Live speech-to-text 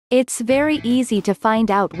It's very easy to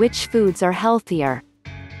find out which foods are healthier.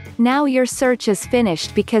 Now your search is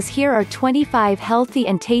finished because here are 25 healthy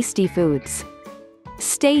and tasty foods.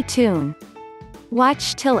 Stay tuned.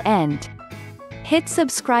 Watch till end. Hit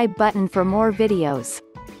subscribe button for more videos.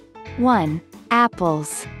 1.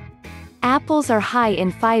 Apples. Apples are high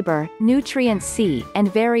in fiber, nutrient C,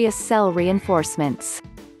 and various cell reinforcements.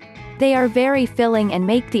 They are very filling and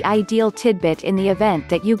make the ideal tidbit in the event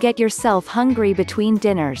that you get yourself hungry between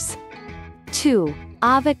dinners. 2.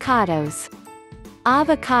 Avocados.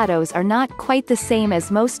 Avocados are not quite the same as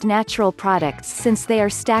most natural products since they are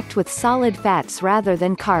stacked with solid fats rather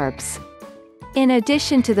than carbs. In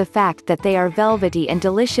addition to the fact that they are velvety and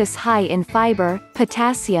delicious, high in fiber,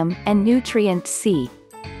 potassium, and nutrient C.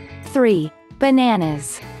 3.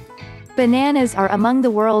 Bananas. Bananas are among the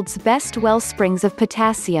world's best wellsprings of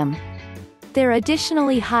potassium. They're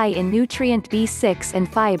additionally high in nutrient B6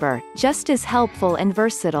 and fiber, just as helpful and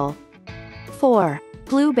versatile. 4.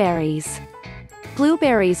 Blueberries.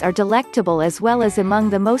 Blueberries are delectable as well as among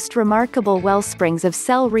the most remarkable wellsprings of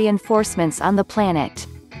cell reinforcements on the planet.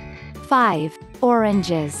 5.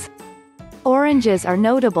 Oranges. Oranges are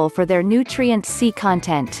notable for their nutrient C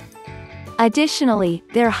content. Additionally,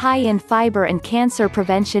 they're high in fiber and cancer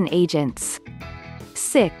prevention agents.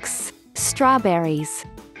 6. Strawberries.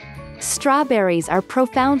 Strawberries are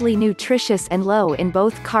profoundly nutritious and low in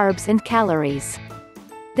both carbs and calories.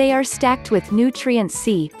 They are stacked with nutrient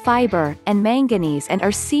C, fiber, and manganese and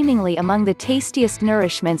are seemingly among the tastiest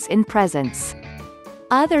nourishments in presence.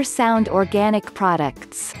 Other sound organic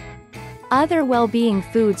products. Other well-being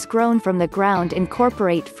foods grown from the ground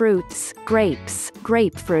incorporate fruits, grapes,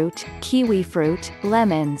 grapefruit, kiwi fruit,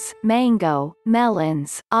 lemons, mango,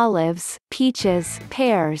 melons, olives, peaches,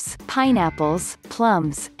 pears, pineapples,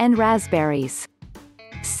 plums, and raspberries.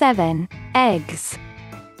 7. Eggs.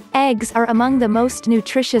 Eggs are among the most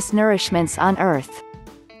nutritious nourishments on Earth.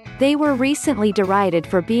 They were recently derided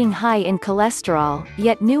for being high in cholesterol,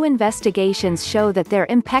 yet new investigations show that they're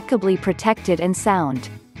impeccably protected and sound.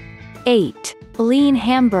 8. Lean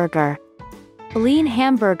hamburger. Lean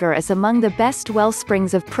hamburger is among the best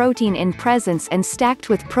wellsprings of protein in presence and stacked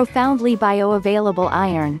with profoundly bioavailable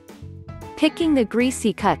iron. Picking the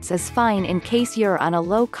greasy cuts is fine in case you're on a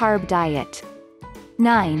low-carb diet.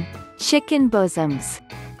 9. Chicken bosoms.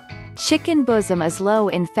 Chicken bosom is low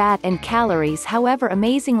in fat and calories, however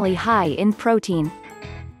amazingly high in protein.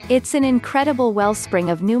 It's an incredible wellspring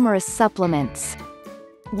of numerous supplements.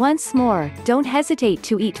 Once more, don't hesitate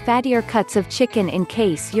to eat fattier cuts of chicken in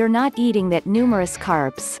case you're not eating that numerous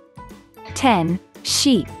carbs. 10.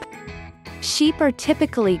 Sheep. Sheep are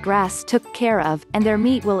typically grass took care of, and their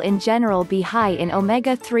meat will in general be high in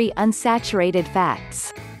omega-3 unsaturated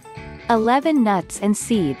fats. 11. Nuts and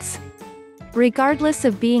seeds. Regardless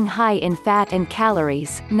of being high in fat and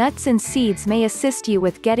calories, nuts and seeds may assist you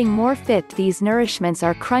with getting more fit. These nourishments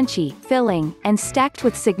are crunchy, filling, and stacked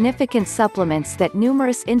with significant supplements that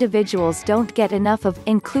numerous individuals don't get enough of,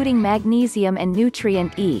 including magnesium and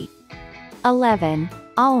nutrient E. 11.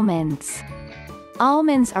 Almonds.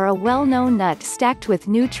 Almonds are a well-known nut stacked with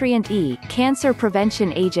nutrient E, cancer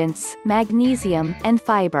prevention agents, magnesium, and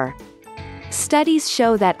fiber. Studies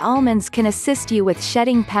show that almonds can assist you with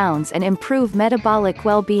shedding pounds and improve metabolic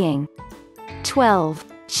well-being. 12.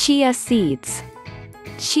 Chia seeds.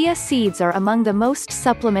 Chia seeds are among the most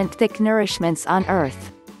supplement-thick nourishments on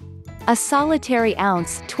Earth. A solitary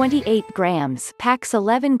ounce, 28 grams, packs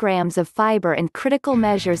 11 grams of fiber and critical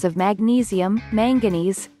measures of magnesium,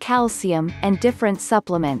 manganese, calcium, and different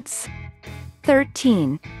supplements.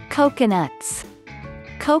 13. Coconuts.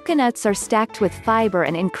 Coconuts are stacked with fiber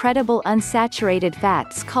and incredible unsaturated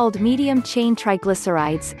fats called medium-chain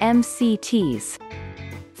triglycerides (MCTs).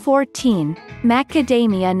 14.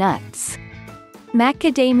 Macadamia nuts.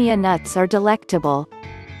 Macadamia nuts are delectable.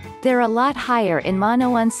 They're a lot higher in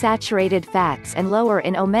monounsaturated fats and lower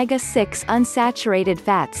in omega-6 unsaturated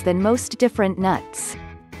fats than most different nuts.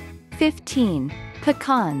 15.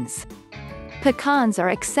 Pecans. Pecans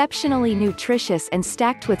are exceptionally nutritious and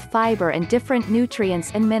stacked with fiber and different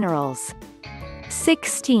nutrients and minerals.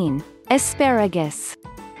 16. Asparagus.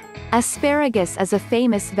 Asparagus is a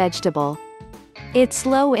famous vegetable. It's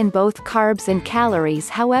low in both carbs and calories,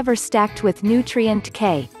 however stacked with nutrient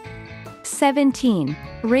K. 17.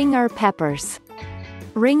 Ringer peppers.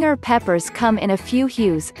 Ringer peppers come in a few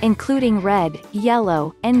hues, including red,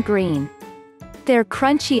 yellow, and green. They're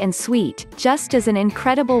crunchy and sweet, just as an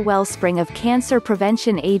incredible wellspring of cancer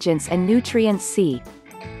prevention agents and nutrient C.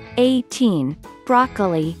 18.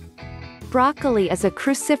 Broccoli. Broccoli is a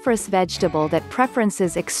cruciferous vegetable that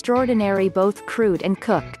preferences extraordinary both crude and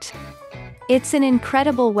cooked. It's an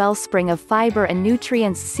incredible wellspring of fiber and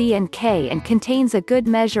nutrients C and K and contains a good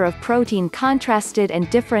measure of protein contrasted and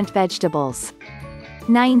different vegetables.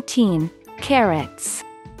 19. Carrots.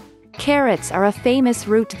 Carrots are a famous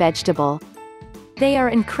root vegetable. They are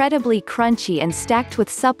incredibly crunchy and stacked with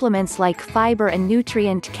supplements like fiber and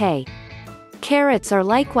nutrient K. Carrots are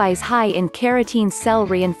likewise high in carotene cell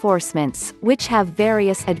reinforcements, which have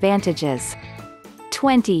various advantages.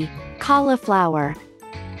 20. Cauliflower.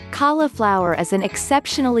 Cauliflower is an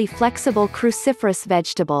exceptionally flexible cruciferous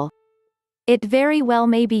vegetable. It very well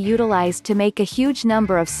may be utilized to make a huge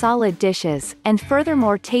number of solid dishes, and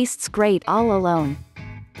furthermore tastes great all alone.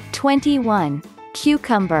 21.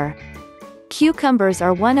 Cucumber. Cucumbers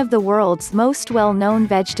are one of the world's most well-known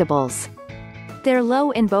vegetables. They're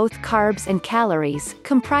low in both carbs and calories,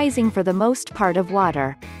 comprising for the most part of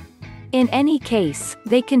water. In any case,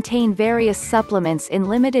 they contain various supplements in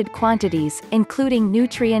limited quantities, including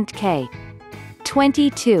nutrient K.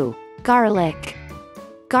 22. Garlic.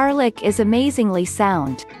 Garlic is amazingly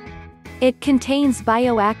sound. It contains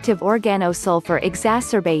bioactive organosulfur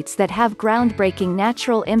exacerbates that have groundbreaking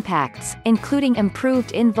natural impacts, including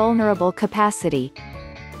improved invulnerable capacity.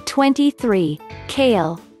 23.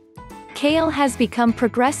 Kale. Kale has become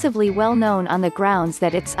progressively well known on the grounds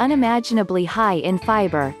that it's unimaginably high in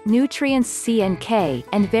fiber, nutrients C and K,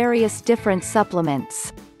 and various different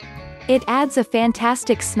supplements. It adds a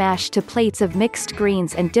fantastic smash to plates of mixed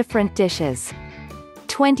greens and different dishes.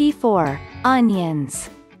 24. Onions.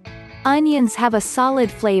 Onions have a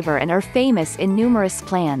solid flavor and are famous in numerous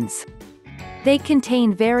plans. They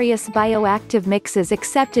contain various bioactive mixes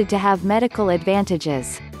accepted to have medical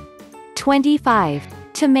advantages. 25.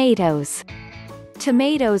 Tomatoes.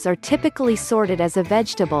 Tomatoes are typically sorted as a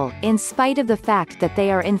vegetable, in spite of the fact that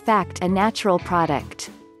they are in fact a natural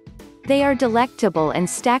product. They are delectable and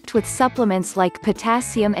stacked with supplements like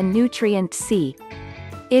potassium and nutrient C.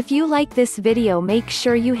 If you like this video, make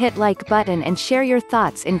sure you hit like button and share your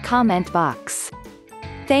thoughts in comment box.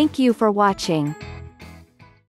 Thank you for watching.